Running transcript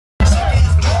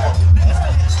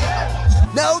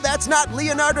It's not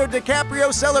Leonardo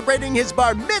DiCaprio celebrating his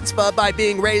bar mitzvah by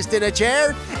being raised in a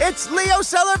chair. It's Leo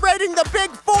celebrating the big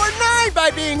 4-9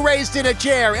 by being raised in a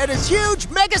chair at his huge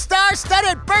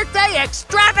megastar-studded birthday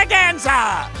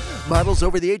extravaganza. Models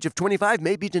over the age of 25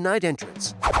 may be denied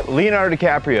entrance. Leonardo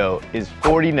DiCaprio is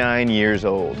 49 years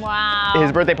old. Wow.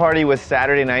 His birthday party was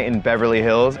Saturday night in Beverly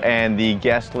Hills, and the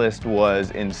guest list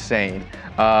was insane.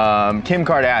 Kim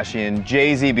Kardashian,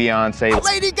 Jay-Z, Beyonce,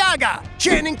 Lady Gaga,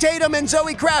 Channing Tatum and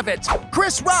Zoe Kravitz,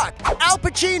 Chris Rock, Al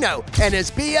Pacino, and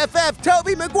his BFF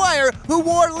Tobey Maguire, who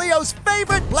wore Leo's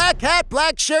favorite black hat,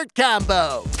 black shirt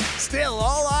combo. Still,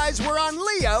 all eyes were on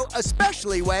Leo,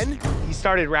 especially when he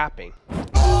started rapping.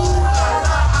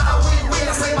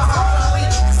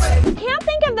 I can't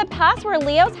think of the past where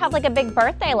Leos have like a big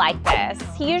birthday like this.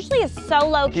 He usually is so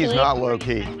low-key. He's not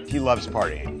low-key. He loves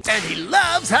partying. And he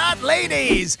loves hot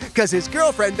ladies, because his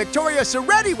girlfriend Victoria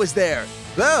Soretti was there.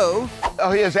 Though,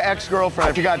 oh, he has an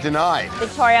ex-girlfriend. She got denied.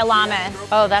 Victoria Lamas.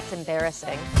 Oh, that's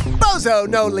embarrassing. Bozo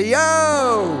no Leo!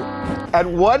 At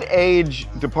what age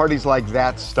do parties like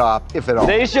that stop, if at all?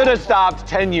 They should have stopped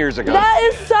 10 years ago. That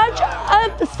is such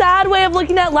a sad way of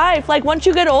looking at life. Like, once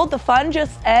you get old, the fun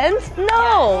just ends?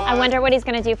 No. I wonder what he's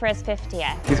gonna do for his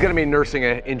 50th. He's gonna be nursing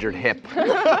an injured hip.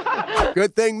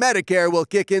 Good thing Medicare will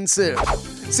kick in soon.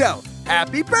 So,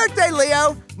 happy birthday,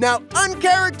 Leo! Now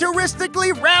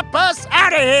uncharacteristically wrap us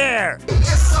out of here!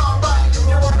 It's alright if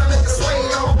you wanna make a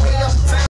sway on me.